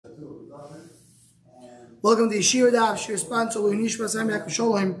Welcome to Yeshiva Daf, Shir sponsor Yeshiva Sam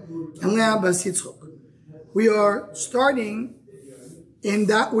Sholem and Leah Bas Yitzchok. We are starting in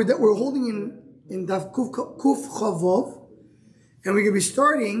that we're holding in Daf Kuf Chavov, and we're going to be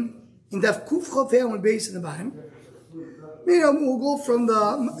starting in Daf Kuf Chav on base in the bottom. We'll go from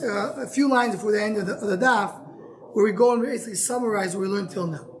the a few lines before the end of the Daf, where we go and basically summarize what we learned till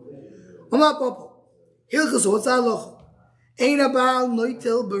now.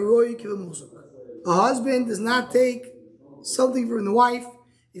 A husband does not take something from the wife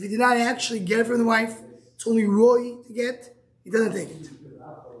if he did not actually get it from the wife. It's only Roy to get. He doesn't take it.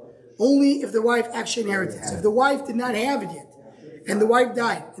 Only if the wife actually inherits it. So if the wife did not have it yet, and the wife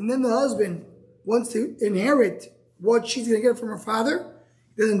died, and then the husband wants to inherit what she's going to get from her father,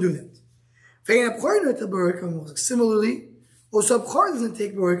 he doesn't do that. Similarly, also Abchar doesn't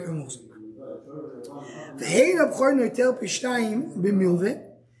take Borek HaMosek.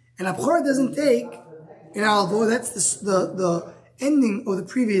 And Abchar doesn't take in Alvo, that's the ending of the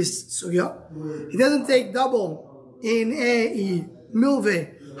previous sugya. He doesn't take double in a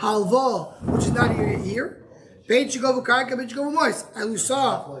milve halva, which is not here. As we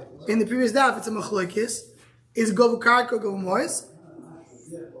saw in the previous daf, it's a machlokes. Is govu karka govu mois?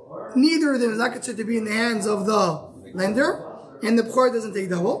 Neither of them is not considered to be in the hands of the lender, and the Abchar doesn't take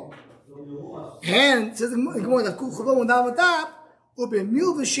double. And it says what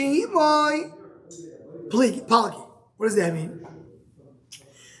does that mean?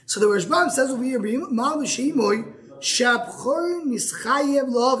 So the Rashbam says over here, Abchar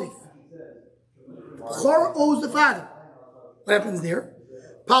owes the father. What happens there?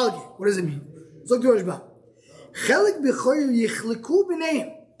 Palgi. What does it mean? So look at the Rashbam.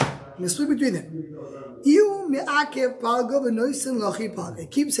 And split between them. He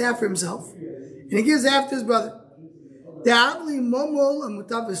keeps half for himself, and he gives half to his brother.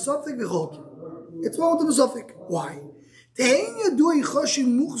 It's one with the Sofik. Why? Do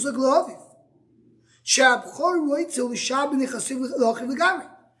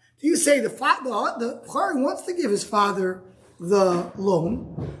you say the Abchar wants to give his father the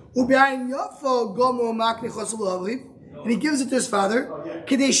loan, and he gives it to his father?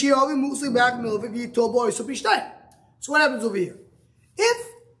 So what happens over here? If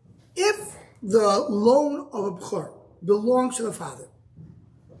the loan of Abchar belongs to the father,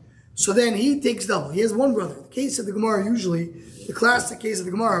 so then he takes double. He has one brother. The case of the Gemara, usually, the classic case of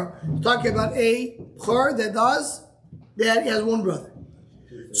the Gemara, is talking about a Abchar that has one brother.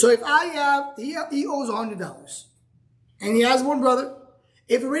 So if I have, he owes $100, and he has one brother.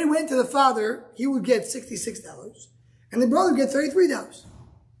 If it already went to the father, he would get $66, and the brother would get $33.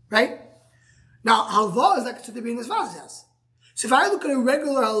 Right? Now, halva is not considered to be in his father's house. So if I look at a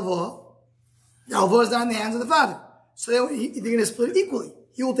regular halva, the halva is not in the hands of the father. So they're going to split it equally.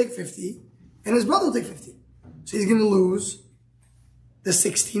 He will take 50, and his brother will take 50. So he's going to lose the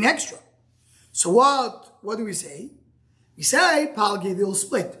 16 extra. So what do we say? We say, Palgi, they'll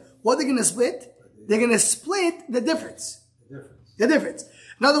split. What they're going to split? They're going to split the difference. The difference.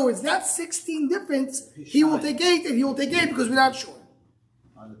 In other words, that 16 difference, he will take 8, and he will take 8 because we're not sure.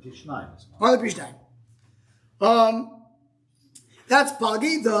 On the Pishnayim. On the Pishnayim. That's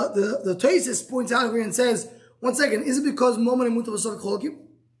Palgi. The Tosis points out here and says, one second, is it because Moman and Mutav Sofik Cholkim?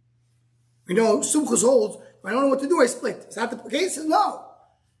 We know Sumchus holds, I don't know what to do, I split. Is that the case? No.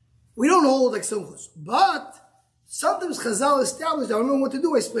 We don't hold like Sumchus. But sometimes Chazal established, I don't know what to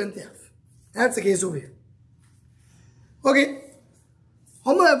do, I split in half. That's the case over here. Okay.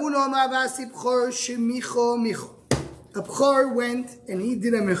 Abchar went and he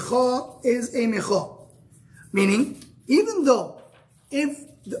did a mecha is a mecha. Meaning, even though,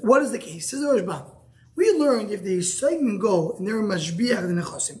 what is the case? Says the Rashbam. We learned if the Yisraelim go and they're mashbiach the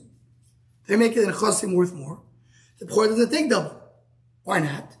nechasim, they make the nechasim worth more, the Abchar doesn't take double. Why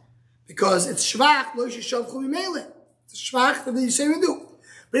not? Because it's shvach, lo yishavchu mimele. It's shvach that the Yisraelim do.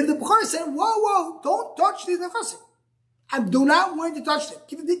 But if the Abchar said, whoa, don't touch these nechasim. I do not want you to touch them.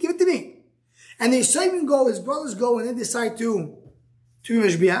 Give it to me. And the Yisraelim go, his brothers go, and they decide to be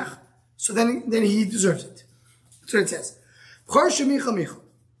mashbiach. So then he deserves it. That's what it says. B'chor shemicha micha.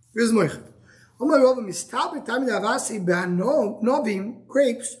 Here's moicha.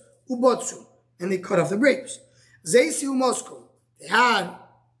 Grapes, ubotsu, and they cut off the grapes. Zeisi umosko. They had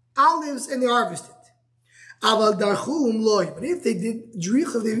olives and they harvested. Aval darchu umloi. But if they did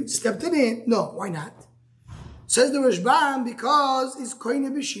dricha, they stepped it in. No, why not? Says the Rashbam, because it's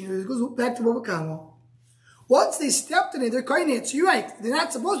koine b'shinu. It goes back to Bava Kamo. Once they stepped in it, they're koine it. So you're right, they're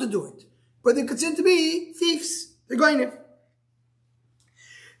not supposed to do it. But they're considered to be thieves. They're koine it.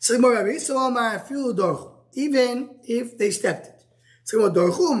 So even if they stepped it. So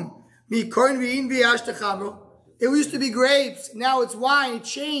It used to be grapes. Now it's wine. It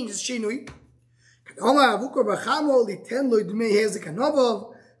changed. It's shinui.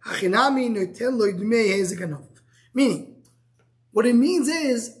 Meaning, what it means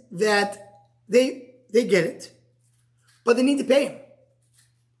is that they get it, but they need to pay him.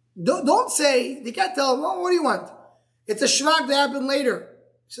 Don't say, they can't tell him, oh, what do you want? It's a shvak that happened later.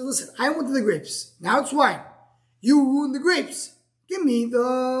 He said, listen, I wanted the grapes. Now it's wine. You ruined the grapes. Give me the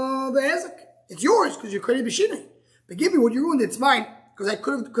hezek. It's yours because you're credit b'shinui. But give me what you ruined. It's mine because I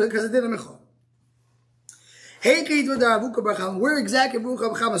did a mechon. Where exactly Baruch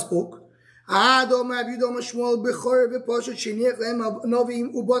Bar Chama spoke?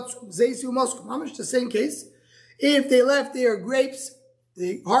 The same case. If they left their grapes,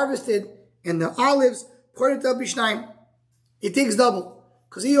 they harvested, and the olives, it takes double.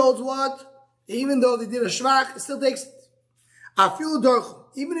 Because he holds what? Even though they did a shvach, it still takes it.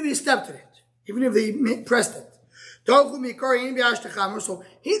 Even if he stepped in it, even if they pressed it. So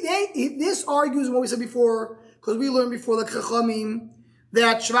this argues what we said before, because we learned before the Chachamim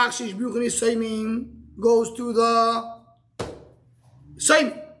that shvach shish bruchen is soimim goes to the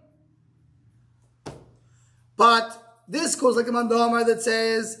soimim. But this goes like a mandamar that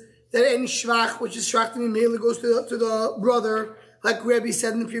says that any shvach, which is shvach to me, mainly goes to the brother, like Rabbi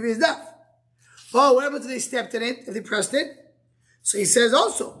said in the previous daf. Oh, what happens if they stepped in it, if they pressed it? So he says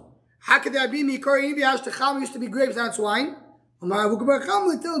also, how could that be? Used to be grapes, now it's wine. You're right,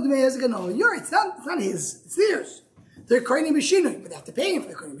 it's not his, it's theirs. They're karni b'shinui, but they have to pay him for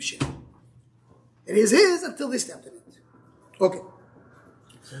the karni b'shinui. It is his until they stepped in it. Okay.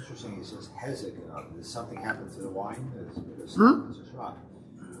 It's interesting, he says hezek enough. Does something happen to the wine? It's a shot.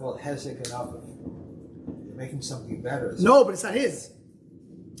 Well, hezek enough. You're making something better. No, but it's not his.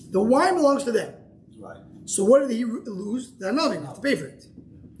 The wine belongs to them. Right. So what did he lose? They're not enough to pay for it.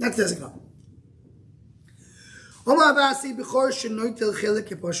 That's hezek enough. The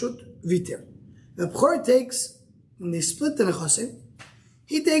Bechor takes, when they split the nechasim,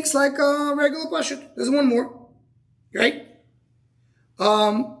 he takes like a regular pashut. There's one more. Right?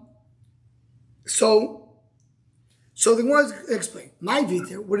 So the one is explain. My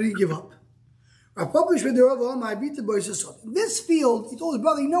viter, what did he give up? This field, he told his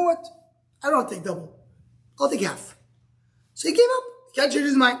brother, you know what? I don't take double. I'll take half. So he gave up. He can't change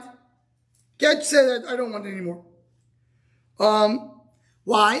his mind. He can't say that I don't want it anymore.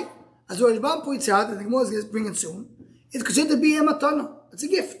 Why? As the Rashbam points out, and the Gemara is going to bring it soon, it's considered to be a matana. It's a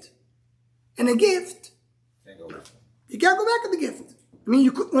gift. And a gift, you can't go back on the gift. I mean,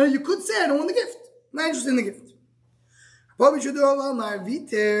 you could say, I don't want the gift. I'm not interested in the gift.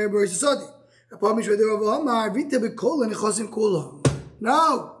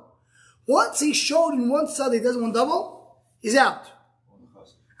 No. Once he showed in one side he doesn't want double, he's out.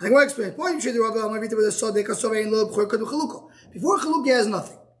 I want to explain. Before Chalukah, he has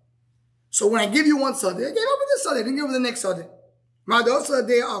nothing. So when I give you one side, I gave over this side, I didn't give over the next side. He was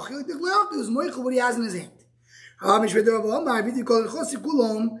what he has in his hand.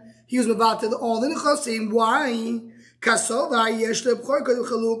 He was about to all the nechasim. Why?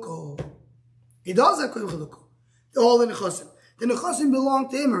 He does have chalukah. All the nechasim. The nechasim belong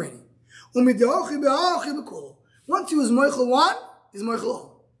to him already. Once he was moichel one, he's moichel all.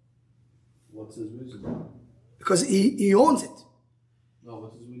 What's his reason? Because he owns it. No,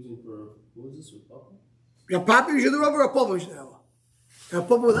 what's his reason for, who is this with Papa? Rapapi Yishudarava or Rapapa Yishudarava?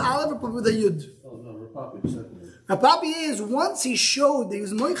 Rapapa with Aleph or Rapapa with a Yud? Oh, no, Rapapi, the second one. Rapapi is, once he showed that he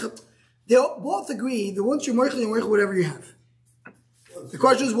was moichel, they both agree that once you're moichel whatever you have. The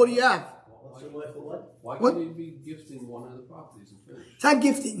question is, what do you have? Why can't he be gifting one of the properties and finish? It's not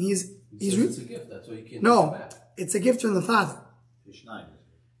gifting. It's a gift, that's why you can't no, take it back. It's a gift from the father.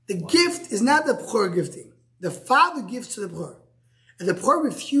 The gift is not the Bechor gifting. The father gives to the Bechor. And the Bechor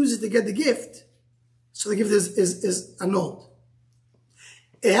refuses to get the gift, so the gift is annulled.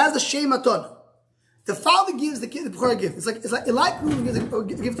 It has the Shem Atona. The father gives the Bechor a gift. It's like Reuben gives a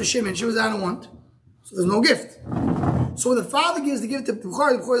gift to Shimon. Shimon says, I don't want. So there's no gift. So when the father gives the gift to the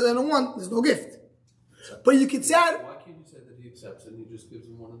Bechor says, I don't want, there's no gift. But you could say, why can't you say that he accepts it and he just gives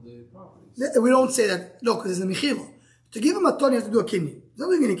him one of the properties? We don't say that. No, because it's a Mechila. To give him a ton, you have to do a kinyan. He's not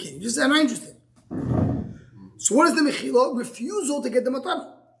doing any kinyan. Just say, I'm not interested. So what is the Mechila? Refusal to get the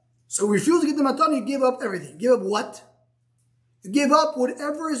matana. So refuse to get the matana, you give up everything. Give up what? You give up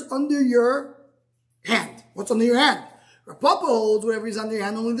whatever is under your hand. What's under your hand? Rapapa holds whatever is under your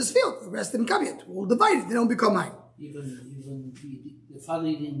hand only in this field. The rest didn't come yet. We'll divide it. They don't become mine. Even the father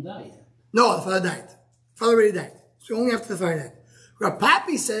didn't die yet. No, the father died. The father already died. So only after the father died.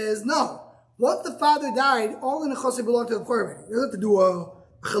 Rapapi says, no. Once the father died, all the nechasim belong to the Bechor already. You don't have to do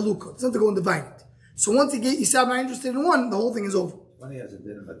chalukah. It's not to go and divide it. So once you say I'm not interested in one, the whole thing is over. When he has a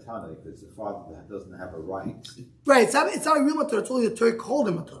din matana, because the father doesn't have a right. Right, it's not a real matar, it's only the Torah called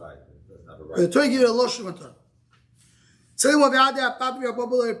him matar. Right, it doesn't have a right. The Torah gave it a losh matar. So they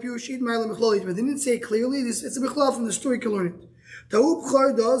didn't say it clearly, it's a bichlal from the story, you can learn it. There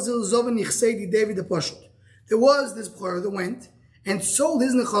was this player that went and sold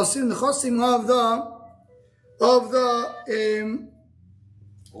his nechasim of the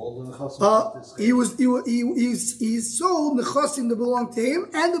All the nechasim. he sold nechasim that belonged to him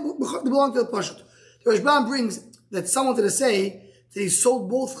and that belonged to the pashut. The Rashbam brings that someone to say that he sold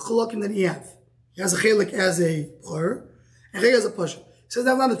both chalakim that he had. He has a chelik as a player and chelik as a pashut. He says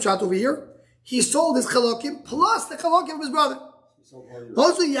that's not the chat over here. He sold his chalakim plus the chalakim of his brother.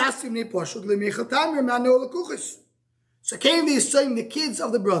 Also, Yasim ne pashut lemeichatam remano lekuchis. So came the kids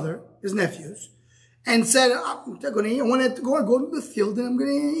of the brother, his nephews, and said, I want to go to the field and I'm going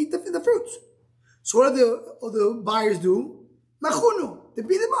to eat the fruits. So what do the buyers do? Machunu, they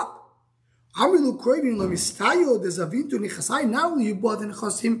beat them up. Now you bought the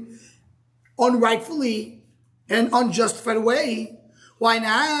nechasim unrightfully and unjustified way. Why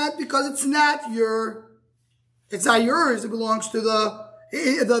not? Because it's not yours. It belongs to the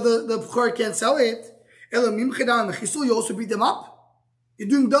B'chor can't sell it. You also beat them up. You're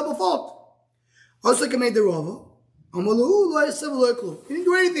doing double fault. Also, like I made the Rava. He didn't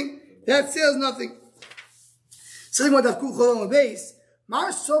do anything. That says nothing.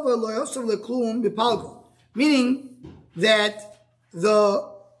 Meaning that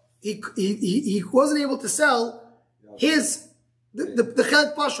he wasn't able to sell his the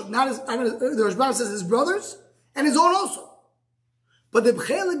chelik pashut, not his. The Rashbam says his brothers and his own also. But the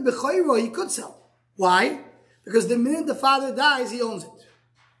chelik b'chayro he could sell. Why? Because the minute the father dies, he owns it.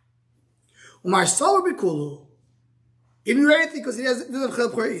 Umar Solar Bikulu. He didn't do anything because he doesn't have Chel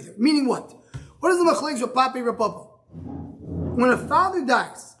B'chor either. Meaning what? What is the Machlekes with Papi Rapapa? When a father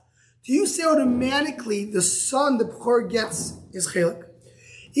dies, do you say automatically the son, the B'chor, gets his Chelik?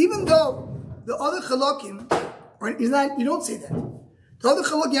 Even though the other Chalakim, you don't say that. The other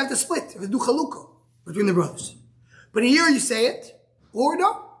Chalak you have to split. You have to do Chalukah between the brothers. But here you say it, or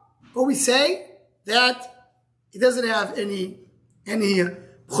no. Or we say that he doesn't have any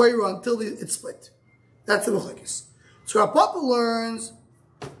B'chor until it's split. That's the Machlekes. So our Papa learns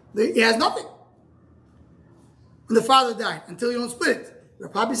that he has nothing when the father died until you don't split it. Our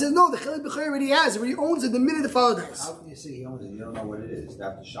Papa says no, the Chelik B'chor already has, already owns it the minute the father dies. How can you say he owns it? You don't know what it is.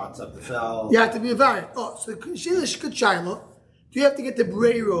 That the shots up the fell. You have to be a variant. Oh, so Shilish Good Shiloh, do you have to get the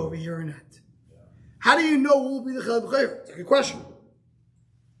Breiro over here or not? How do you know who will be the Chelik B'chor? It's a good question.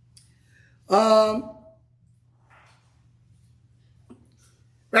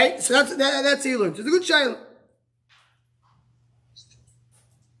 Right? So that's how you learn. So it's a good Shiloh.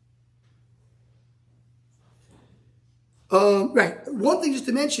 Right. One thing just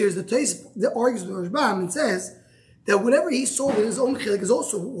to mention here is the Tais that argues with Rashbam and says that whatever he sold in his own chelik is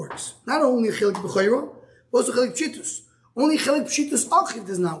also works. Not only chelik b'chayro, but also chelik pshitus. Only chelik pshitus achiv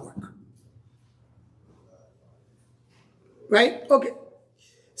does not work. Right? Okay.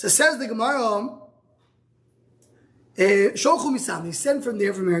 So says the Gemara, Sholchu misam, he sent from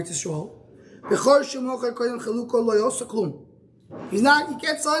there from Eretz Yisrael. B'chor shemocher koyim chaluko lo yosa klum. He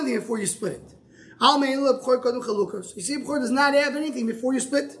can't sell anything before you split it. You see, B'chor does not have anything before you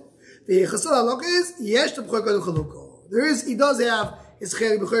split. The Chassid Halakha is, yesh the B'chor Kodem Chalukah. He does have his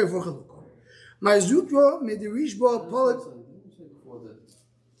Chelik B'chor before Chalukah. My Zutro, Medirish Bo, Polit.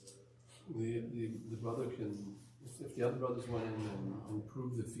 The brother can, if the other brothers went in and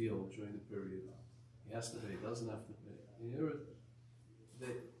improved the field during the period, he has to pay, he doesn't have to pay.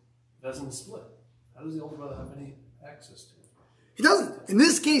 It doesn't split. How does the older brother have any access to it? He doesn't. In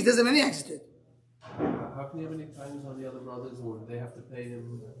this case, he doesn't have any access to it. How can he have any claims on the other brothers, or do they have to pay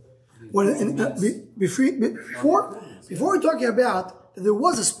him? Before we're talking about that there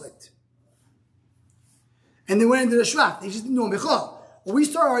was a split, and they went into the shvach, they just didn't know mechal. What we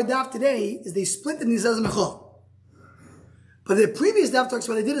start our daf today is they split and he says mechal. But the previous daf talks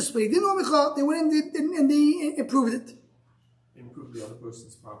about they did a split, they didn't know mechal, they went in and they improved it. Improve the other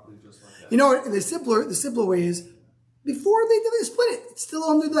person's property just like that. You know, the simpler way is before they split it, it's still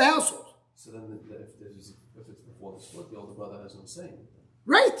under the household. So then, if it's before the split, the older brother has no say.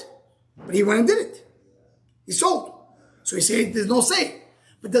 Right. But he went and did it. He sold. So he said there's no say.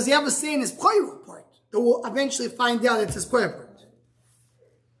 But does he have a say in his prayer part? That we'll eventually find out it's his prayer part.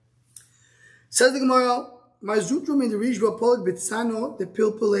 Says the Gemara, Marzutro made the Rijba Polik Bitsano, the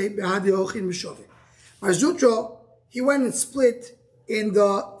Pilpule, Behadi Ochin Mishove. Marzutro, he went and split in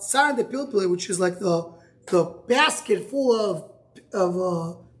the side of the Pilpule, which is like the basket full of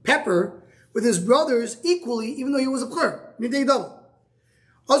pepper with his brothers equally, even though he was a b'chor. You take double.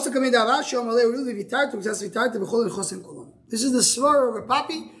 Also, this is the svara of a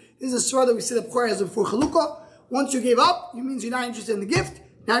papi. This is the svara that we see the b'chor as before chalukah. Once you gave up, it means you're not interested in the gift.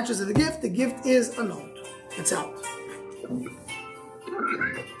 Not interested in the gift is annulled. It's out.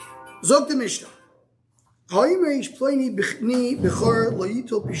 Zog the Mishnah.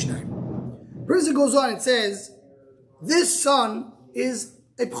 Person goes on and says, this son is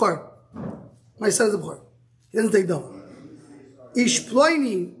a b'chor. My son is a b'chor. He doesn't take double. Ish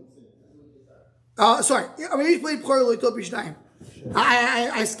ploini. Sorry.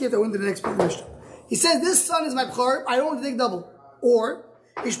 I skipped. I went to the next Mishnah. He says, this son is my b'chor. I don't want to take double. Or,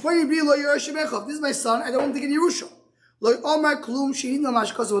 ish ploini b'li lo yerush b'echov. This is my son. I don't want to take any yerusha. Lo omar klum shehin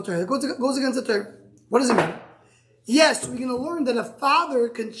namash kosav Torah. It goes against the Torah. What does it mean? Yes, we're going to learn that a father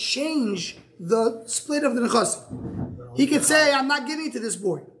can change the split of the nechasim. He could say, I'm not giving it to this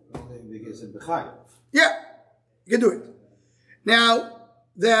boy. Yeah, you can do it. Now,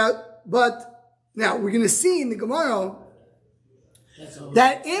 we're going to see in the Gemara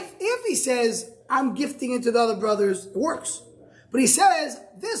that if he says, I'm gifting it to the other brothers, it works. But he says,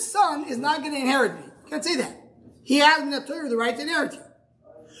 this son is not going to inherit me. You can't say that. He has in the Torah the right to inherit you.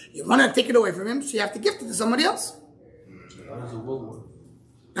 You want to take it away from him, so you have to gift it to somebody else. That's a will.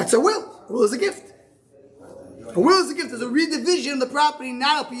 That's a will. A will is a gift. A will is a gift. There's a redivision of the property,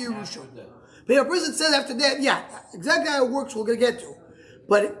 not a Yerusha. But if a person says after that, yeah, exactly how it works, we're going to get to.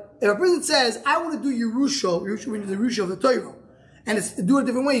 But if a person says, I want to do Yerusha means the Yerusha of the Torah, and it's do it a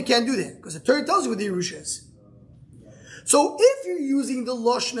different way, you can't do that. Because the Torah tells you what the Yerusha is. So if you're using the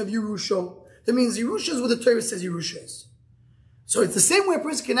Lashon of Yerusha, that means Yerusha is what the Torah says Yerusha is. So it's the same way a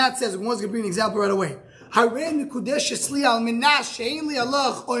person cannot say, one's going to bring an example right away. Everybody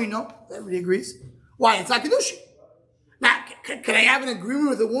agrees. Why? It's not Kedushin. Now, can I have an agreement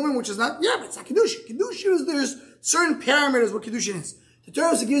with a woman which is not? Yeah, but it's not Kedushin. Kedushin is, there's certain parameters what Kedushin is. The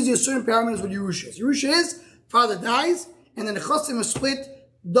Torah gives you a certain parameters what Yerusha is. Yerusha is, father dies, and then the Chosim is split,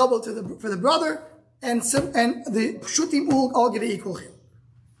 double for the brother, and the Pshutim will all get an equal him.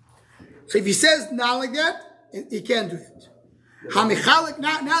 So if he says not like that, he can't do that. Now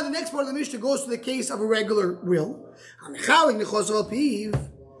the next part of the Mishnah goes to the case of a regular will.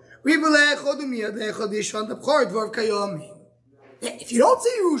 If you don't say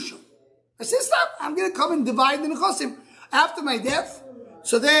Yerusha, I say stop, I'm going to come and divide the Nechosim after my death,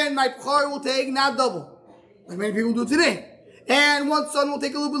 so then my B'chor will take not double, like many people do today. And one son will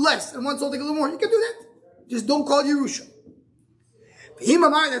take a little bit less, and one son will take a little more. You can do that. Just don't call it Yerusha.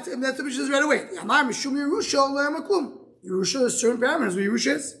 That's the Mishnah right away. Yerusha is certain parameters where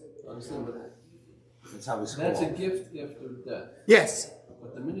Yerusha is. Understand, but that's how it's that's called. a gift after death. Yes.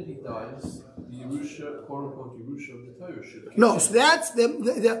 But the minute he dies, the Yerusha, quote unquote Yerusha of the Torah should kick No, in. so that's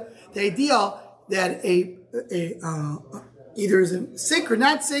the idea that either is sick or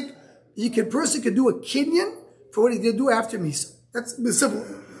not sick, person could do a kinyan for what he did do after Misa. That's simple.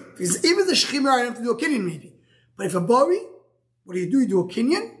 Even the Shechim I have to do a kinyan maybe. But if a bari, what do? You do a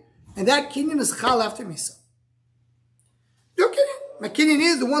kinyan, and that kinyan is chal after Misa. Do a kinyan. My kinyan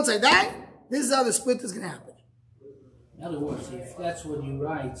is the once I die, this is how the split is going to happen. In other words, if that's what he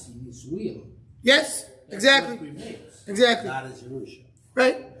writes in his will, Yes, exactly. Exactly. Not as Yerusha.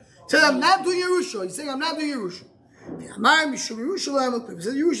 Right? He says, I'm not doing Yerusha. He's saying, I'm not doing Yerusha. He says,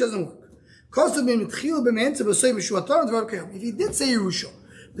 Yerusha doesn't work. If he did say Yerusha,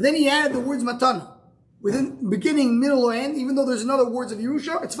 but then he added the words Matana, within beginning, middle, or end, even though there's another words of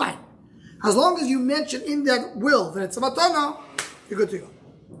Yerusha, it's fine. As long as you mention in that will that it's a Matana, you're good to go.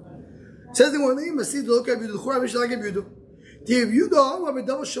 Says the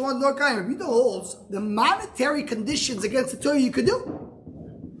Yehuda holds the monetary conditions against the Torah you could do.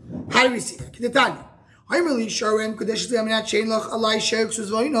 How do we see that?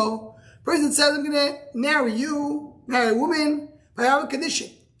 Person says, I'm going to marry a woman, but I have a condition.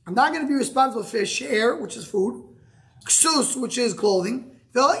 I'm not going to be responsible for share, which is food, ksus, which is clothing,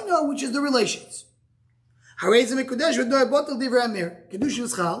 which is the relations. Kedushin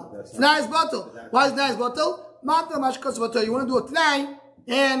is chal. It's not his bottle. Why is it not his bottle? You want to do it tonight,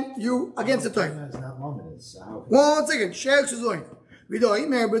 and you against the Torah. It's not moment. It's how. One second. This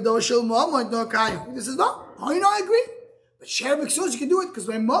is no. I agree. But share b'ksus, you can do it because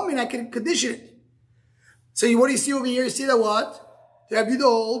by moment I can condition it. So what do you see over here? You see that what? The Yehuda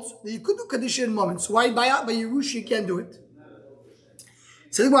holds that you could do condition in moments. So why by Yerusha you can't do it?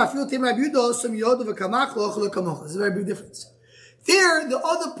 So this is a very big difference. There, the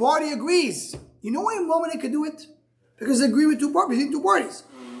other party agrees. You know why in moment I could do it? Because they agree with between two parties.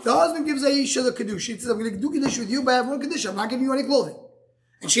 the husband gives Aisha the Kiddush. She says, I'm going to do Kiddush with you, but I have one condition. I'm not giving you any clothing.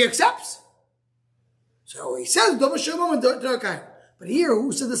 And she accepts. So he says, but here,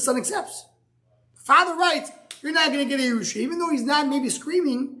 who said the son accepts? The father writes, you're not going to get a Yerusha. Even though he's not maybe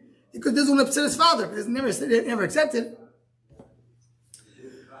screaming, because this won't upset his father, because he never accepted.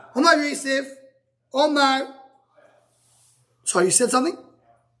 Omar Yosef, Omar. Sorry, you said something?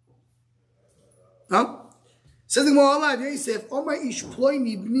 No? Says the Gemara, Omar Yosef, Omar ish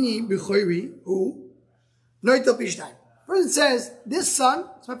ploini bni b'choiri, who? Noitel pishtayim. First it says, this son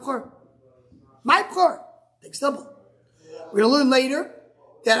is my b'chor. My b'chor. Takes double. We're going to learn later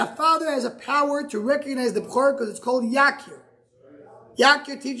that a father has a power to recognize the b'chor because it's called yakir.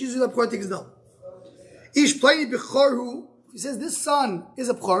 Yakir teaches you the b'chor takes double. Ish ploini b'chor, who? He says this son is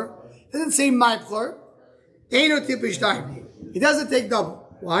a b'chor. He doesn't say my b'chor. He doesn't take double.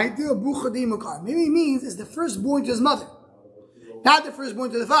 Why? Maybe he means it's the firstborn to his mother, not the firstborn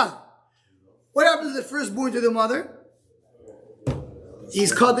to the father. What happens to the firstborn to the mother?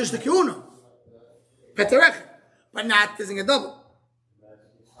 He's kaddish the kiuna, peterech, but not taking a double.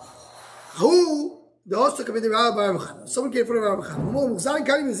 Who the host committed the Rabbi Baruch? Someone came from Rabbi Baruch. I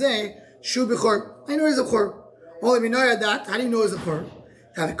know he's a b'chor. Only we know that. How do you know he's a b'chor?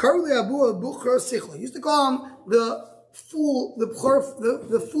 Now the currently Abu Bukhar Sichla used to call him the fool, the foolish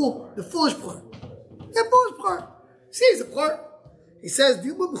b'chor. The foolish b'chor. See, he's a b'chor. He says,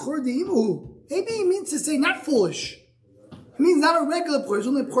 maybe he means to say not foolish. It means not a regular b'chor. It's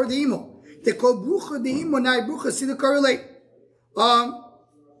only b'chor de'imo. They call brucha de'imo, not brucha. See the correlate.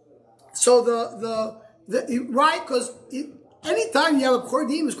 So the right, because anytime you have a b'chor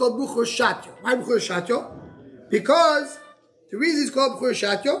de'imo, it's called brucha shatyo. Why brucha shatyo? Because the reason it's called b'chor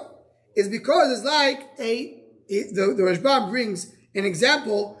shatyo is because it's like the Rashbam brings an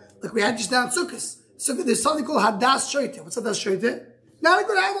example like we had just now in Sukkot. So there's something called Hadas Shoite. What's Hadas Shoite? Not a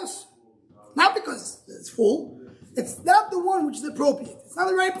good Hadas. Not because it's full. It's not the one which is appropriate. It's not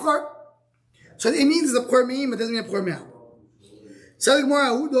the right part. So it means it's a B'chor Me'im, it doesn't mean a B'chor Me'am. So the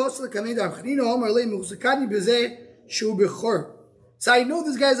Gemara, so I know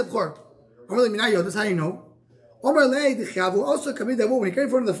this guy is a B'chor. That's how you know. Also, when he came in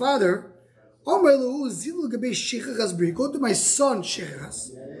front of the father, go to my son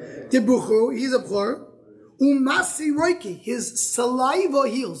Shechas. He's a b'chor. His saliva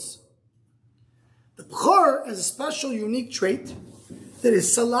heals. The b'chor has a special, unique trait that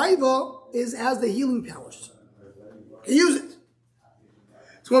his saliva has the healing powers. Can use it.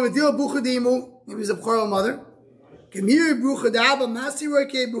 So when we deal with maybe he's a b'chor of a mother.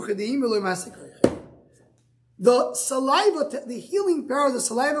 The saliva, the healing power of the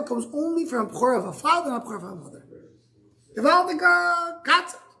saliva comes only from a b'chor of a father, not a b'chor of a mother. The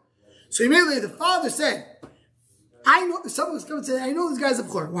concept. So immediately the father said, I know, someone was coming and said, I know this guy's a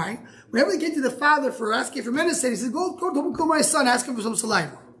b'chor. Why? Whenever they get to the father for asking for medicine, he says, go to my son, ask him for some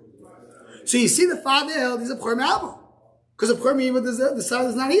saliva. So you see the father held, he's a b'chor me'abo. Because a b'chor me'abo, the son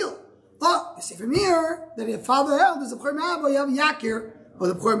is not healed. Oh, you see from here, that the father held is a b'chor me'abo, you have yakir, or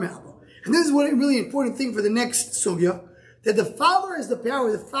the b'chor me'abo. And this is what a really important thing for the next sugya, that the father has the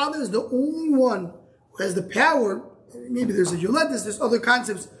power. The father is the only one who has the power. Maybe there's a Yoletis, there's other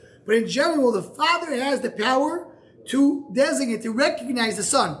concepts, but in general, the father has the power to designate, to recognize the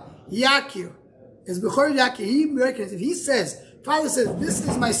son. Yakir. As B'chor Yakir, he recognizes. If he says, father says, this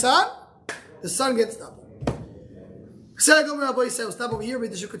is my son, the son gets double. We'll stop over here, but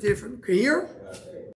this should continue from here.